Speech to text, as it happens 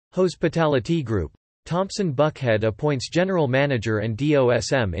Hospitality Group. Thompson Buckhead appoints general manager and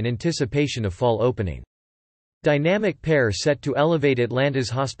DOSM in anticipation of fall opening. Dynamic pair set to elevate Atlanta's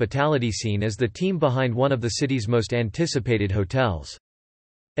hospitality scene as the team behind one of the city's most anticipated hotels.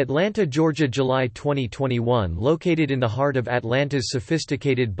 Atlanta, Georgia, July 2021. Located in the heart of Atlanta's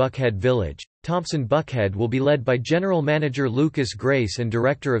sophisticated Buckhead Village, Thompson Buckhead will be led by General Manager Lucas Grace and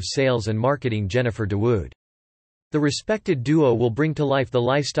Director of Sales and Marketing Jennifer DeWood. The respected duo will bring to life the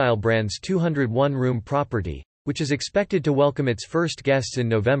lifestyle brand's 201-room property, which is expected to welcome its first guests in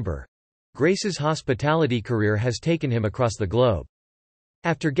November. Grace's hospitality career has taken him across the globe.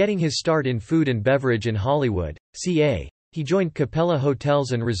 After getting his start in food and beverage in Hollywood, CA, he joined Capella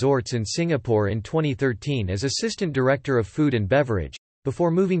Hotels and Resorts in Singapore in 2013 as Assistant Director of Food and Beverage,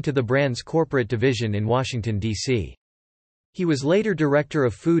 before moving to the brand's corporate division in Washington, D.C. He was later Director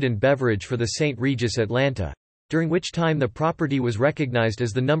of Food and Beverage for the St. Regis Atlanta, during which time the property was recognized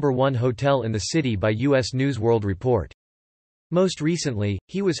as the #1 hotel in the city by U.S. News World Report. Most recently,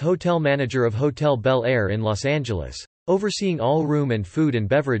 he was hotel manager of Hotel Bel Air in Los Angeles, overseeing all room and food and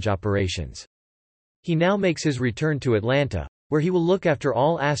beverage operations. He now makes his return to Atlanta, where he will look after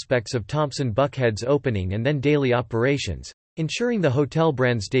all aspects of Thompson Buckhead's opening and then daily operations, ensuring the hotel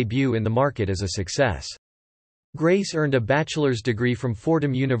brand's debut in the market is a success. Grace earned a bachelor's degree from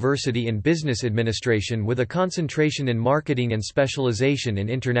Fordham University in Business Administration with a concentration in marketing and specialization in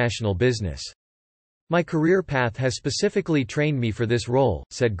international business. "My career path has specifically trained me for this role,"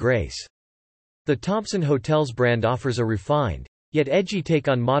 said Grace. The Thompson Hotels brand offers a refined, yet edgy take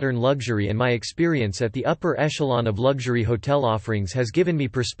on modern luxury, and my experience at the upper echelon of luxury hotel offerings has given me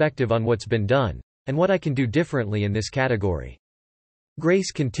perspective on what's been done, and what I can do differently in this category.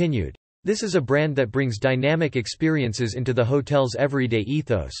 Grace continued, "This is a brand that brings dynamic experiences into the hotel's everyday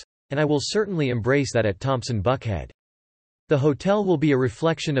ethos, and I will certainly embrace that at Thompson Buckhead. The hotel will be a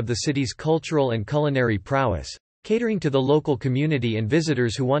reflection of the city's cultural and culinary prowess, catering to the local community and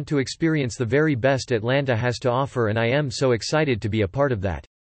visitors who want to experience the very best Atlanta has to offer, and I am so excited to be a part of that."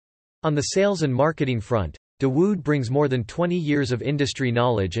 On the sales and marketing front, DeWood brings more than 20 years of industry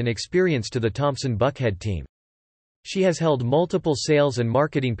knowledge and experience to the Thompson Buckhead team. She has held multiple sales and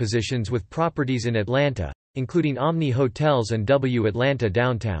marketing positions with properties in Atlanta, including Omni Hotels and W Atlanta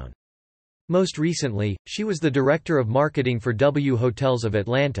Downtown. Most recently, she was the Director of Marketing for W Hotels of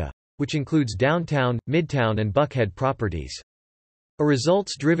Atlanta, which includes Downtown, Midtown and Buckhead properties. A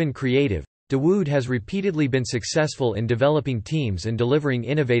results-driven creative, DeWood has repeatedly been successful in developing teams and delivering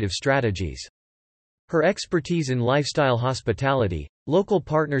innovative strategies. Her expertise in lifestyle hospitality, local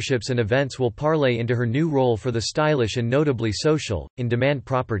partnerships and events will parlay into her new role for the stylish and notably social, in-demand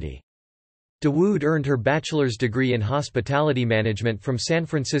property. DeWood earned her bachelor's degree in hospitality management from San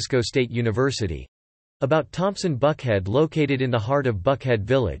Francisco State University. About Thompson Buckhead, located in the heart of Buckhead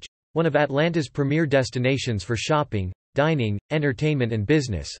Village, one of Atlanta's premier destinations for shopping, dining, entertainment and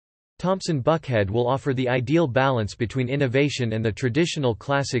business, Thompson Buckhead will offer the ideal balance between innovation and the traditional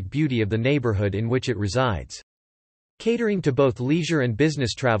classic beauty of the neighborhood in which it resides. Catering to both leisure and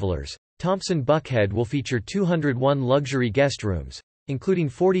business travelers, Thompson Buckhead will feature 201 luxury guest rooms, including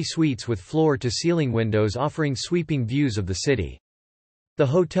 40 suites with floor-to-ceiling windows offering sweeping views of the city. The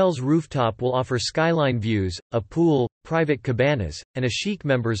hotel's rooftop will offer skyline views, a pool, private cabanas, and a chic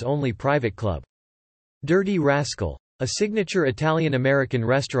members-only private club. Dirty Rascal, a signature Italian-American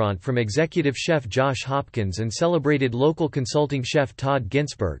restaurant from executive chef Josh Hopkins and celebrated local consulting chef Todd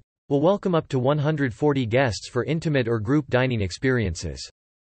Ginsberg, will welcome up to 140 guests for intimate or group dining experiences.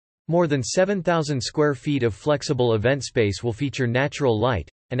 More than 7,000 square feet of flexible event space will feature natural light,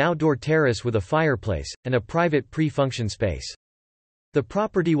 an outdoor terrace with a fireplace, and a private pre-function space. The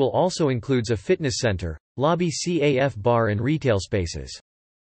property will also includes a fitness center, lobby, CAF bar and retail spaces.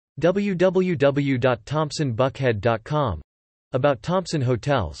 www.thompsonbuckhead.com. About Thompson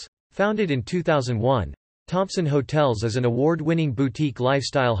Hotels. Founded in 2001, Thompson Hotels is an award-winning boutique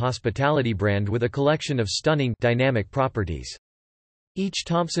lifestyle hospitality brand with a collection of stunning, dynamic properties. Each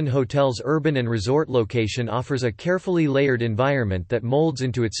Thompson Hotels urban and resort location offers a carefully layered environment that molds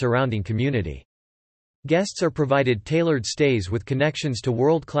into its surrounding community. Guests are provided tailored stays with connections to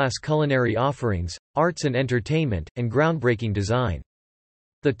world-class culinary offerings, arts and entertainment, and groundbreaking design.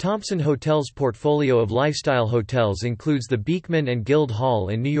 The Thompson Hotels portfolio of lifestyle hotels includes the Beekman and Guild Hall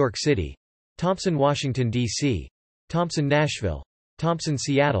in New York City, Thompson Washington, D.C., Thompson Nashville, Thompson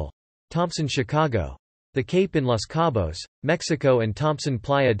Seattle, Thompson Chicago, The Cape in Los Cabos, Mexico and Thompson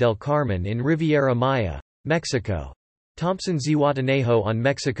Playa del Carmen in Riviera Maya, Mexico, Thompson Zihuatanejo on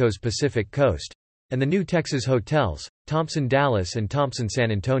Mexico's Pacific coast, and the new Texas hotels, Thompson Dallas and Thompson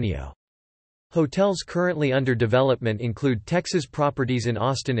San Antonio. Hotels currently under development include Texas properties in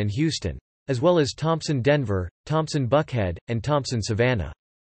Austin and Houston, as well as Thompson Denver, Thompson Buckhead, and Thompson Savannah.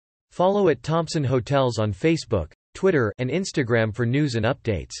 Follow at Thompson Hotels on Facebook, Twitter, and Instagram for news and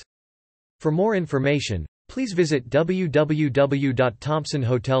updates. For more information, please visit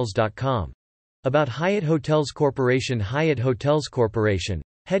www.thompsonhotels.com. About Hyatt Hotels Corporation. Hyatt Hotels Corporation,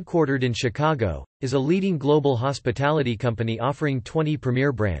 headquartered in Chicago, is a leading global hospitality company offering 20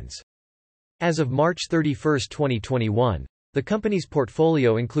 premier brands. As of March 31, 2021, the company's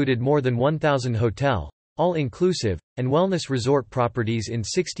portfolio included more than 1,000 hotel, all-inclusive, and wellness resort properties in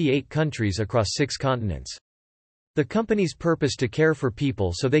 68 countries across 6 continents. The company's purpose to care for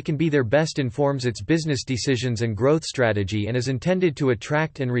people so they can be their best informs its business decisions and growth strategy and is intended to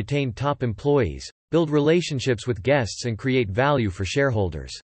attract and retain top employees, build relationships with guests and create value for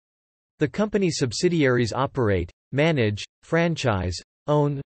shareholders. The company's subsidiaries operate, manage, franchise,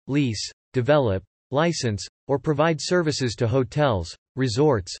 own, lease, develop, license, or provide services to hotels,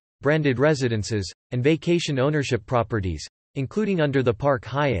 resorts, branded residences, and vacation ownership properties, including Under the Park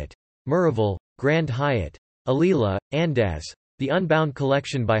Hyatt, Murrayville, Grand Hyatt, Alila, Andaz, The Unbound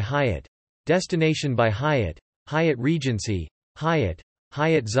Collection by Hyatt, Destination by Hyatt, Hyatt Regency, Hyatt,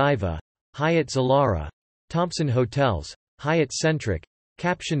 Hyatt Ziva, Hyatt Zilara, Thompson Hotels, Hyatt Centric,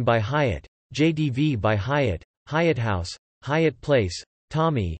 Caption by Hyatt, JDV by Hyatt, Hyatt House, Hyatt Place,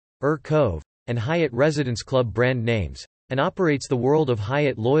 Tommy, Cove, and Hyatt Residence Club brand names, and operates the World of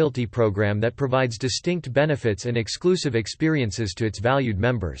Hyatt loyalty program that provides distinct benefits and exclusive experiences to its valued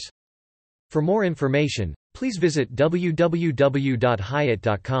members. For more information, please visit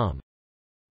www.hyatt.com.